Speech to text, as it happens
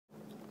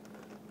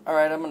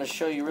Alright, I'm going to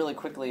show you really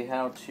quickly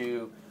how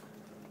to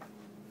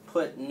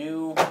put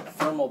new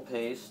thermal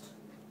paste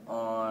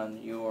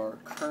on your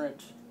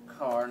current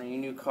card, your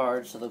new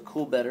card, so they'll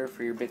cool better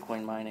for your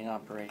Bitcoin mining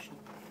operation.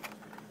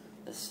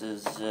 This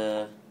is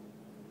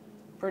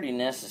pretty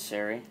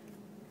necessary,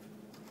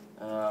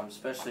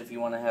 especially if you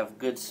want to have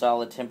good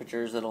solid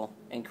temperatures that'll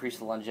increase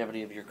the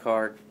longevity of your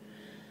card.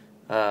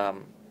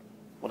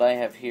 What I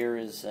have here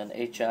is an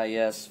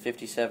HIS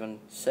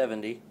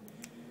 5770.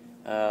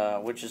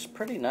 Which is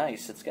pretty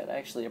nice. It's got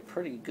actually a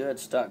pretty good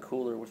stock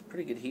cooler with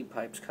pretty good heat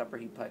pipes, copper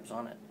heat pipes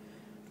on it.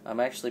 I'm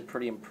actually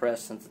pretty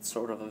impressed since it's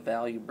sort of a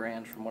value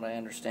brand from what I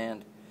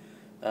understand.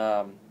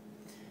 But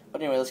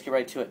anyway, let's get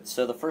right to it.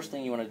 So the first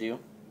thing you want to do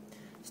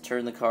is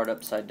turn the card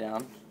upside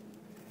down.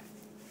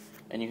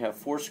 And you have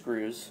 4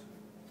 screws.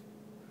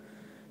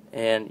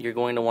 And you're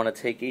going to want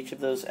to take each of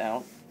those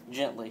out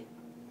gently.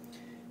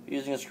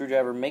 Using a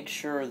screwdriver, make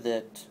sure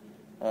that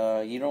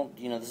you don't,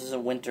 this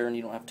isn't winter and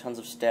you don't have tons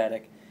of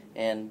static.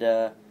 And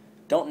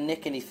don't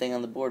nick anything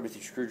on the board with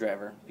your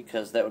screwdriver,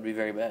 because that would be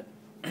very bad.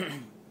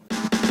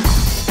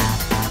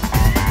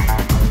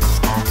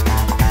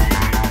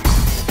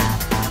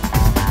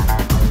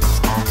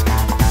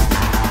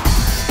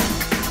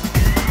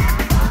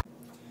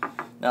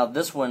 Now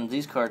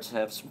these cards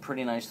have some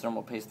pretty nice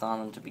thermal paste on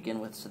them to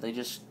begin with, so they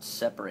just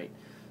separate.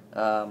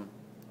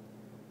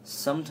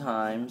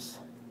 Sometimes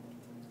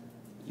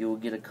you'll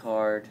get a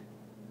card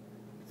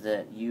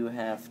that you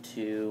have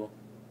to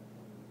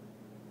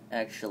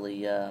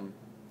actually, you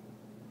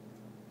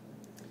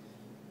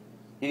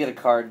get a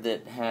card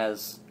that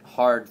has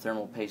hard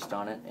thermal paste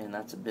on it, and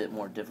that's a bit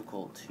more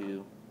difficult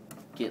to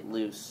get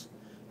loose.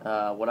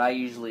 What I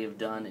usually have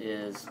done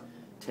is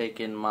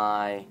taken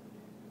my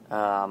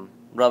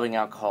rubbing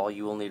alcohol.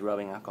 You will need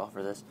rubbing alcohol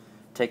for this.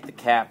 Take the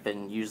cap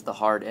and use the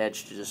hard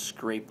edge to just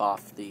scrape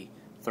off the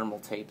thermal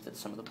tape that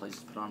some of the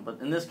places put on.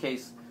 But in this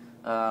case,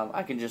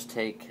 I can just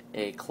take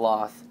a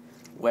cloth,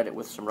 wet it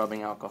with some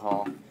rubbing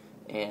alcohol,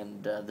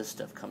 and this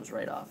stuff comes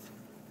right off.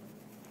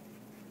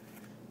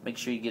 Make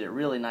sure you get it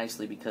really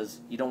nicely, because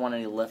you don't want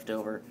any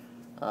leftover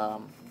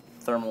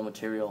thermal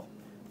material.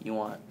 You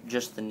want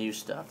just the new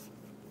stuff.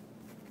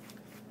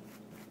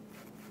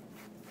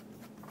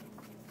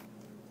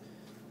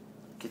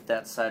 Get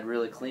that side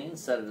really clean,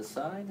 set it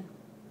aside.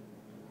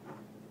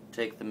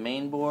 Take the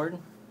main board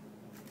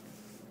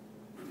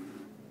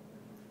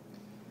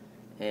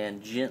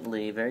and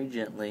gently, very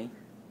gently,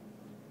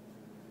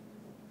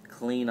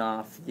 clean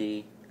off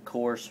the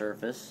core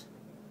surface.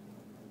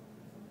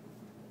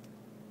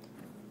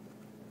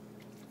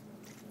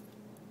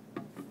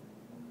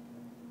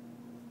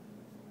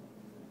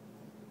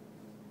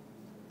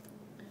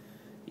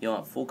 You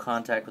want full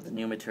contact with the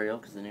new material,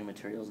 because the new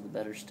material is the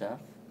better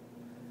stuff.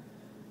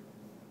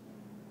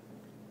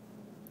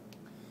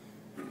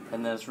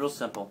 And then it's real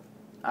simple.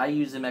 I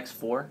use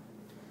MX4.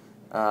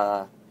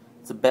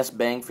 It's the best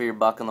bang for your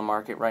buck on the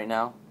market right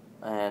now.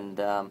 And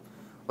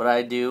what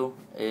I do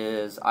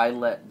is I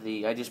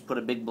just put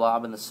a big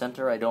blob in the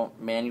center. I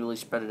don't manually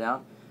spread it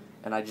out,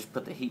 and I just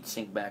put the heat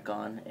sink back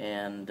on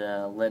and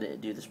let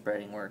it do the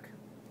spreading work.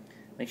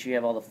 Make sure you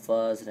have all the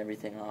fuzz and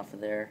everything off of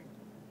there.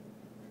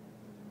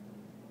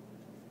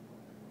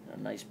 A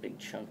nice big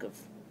chunk of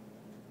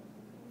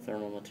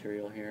thermal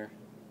material here.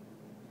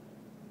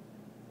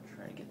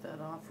 Try to get that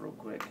off real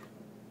quick.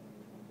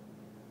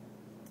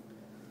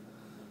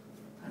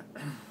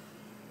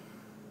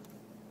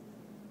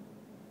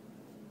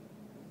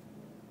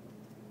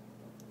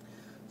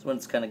 So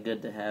it's kind of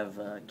good to have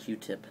a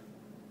Q-tip.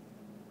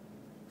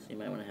 So you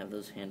might want to have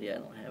those handy. I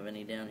don't have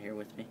any down here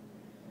with me.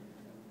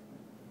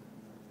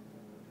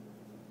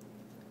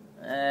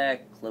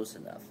 Close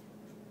enough.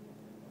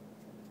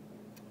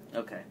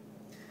 Okay.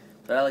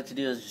 So what I like to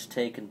do is just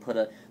take and put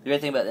the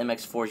great thing about the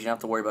MX4 is you don't have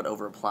to worry about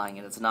over applying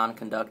it. It's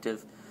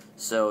non-conductive,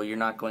 so you're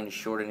not going to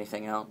short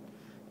anything out.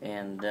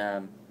 And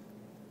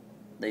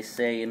they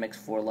say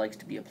MX4 likes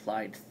to be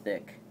applied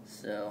thick,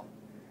 so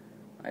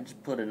I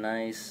just put a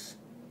nice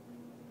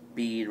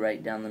bead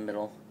right down the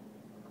middle.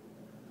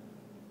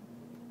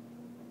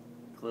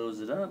 Close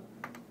it up.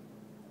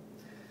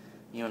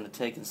 You want to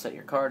take and set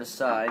your card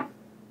aside.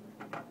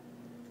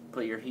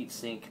 Put your heat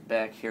sink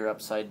back here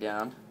upside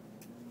down.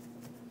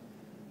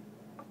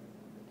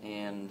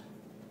 And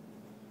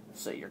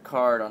set your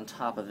card on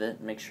top of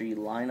it. Make sure you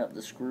line up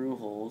the screw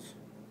holes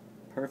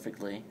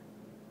perfectly.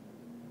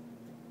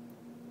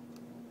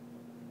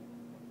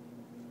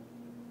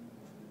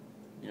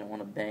 You don't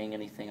want to bang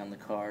anything on the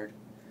card.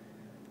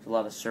 There's a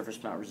lot of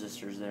surface mount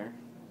resistors there.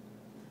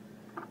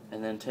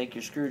 And then take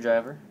your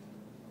screwdriver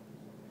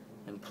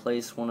and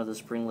place one of the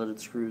spring-loaded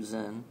screws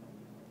in.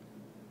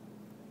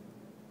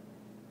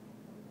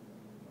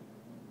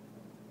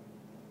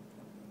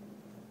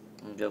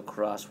 And go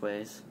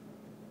crossways.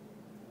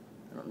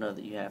 I don't know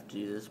that you have to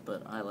do this,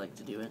 but I like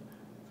to do it.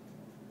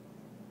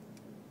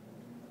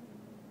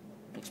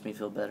 Makes me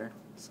feel better,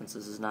 since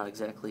this is not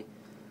exactly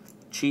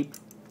cheap.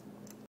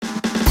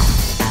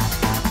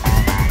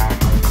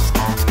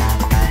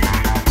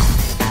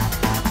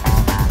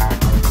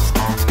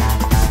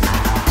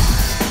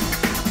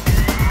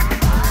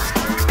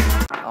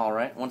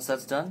 once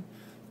that's done,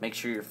 make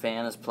sure your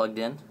fan is plugged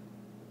in.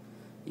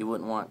 You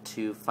wouldn't want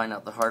to find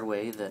out the hard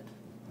way that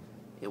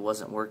it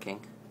wasn't working.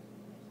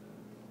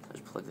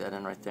 Just plug that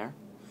in right there.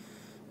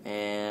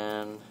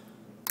 And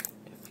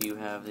if you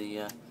have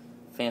the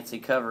fancy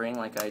covering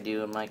like I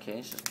do in my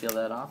case, just peel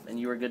that off and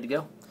you are good to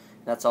go.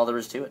 That's all there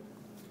is to it.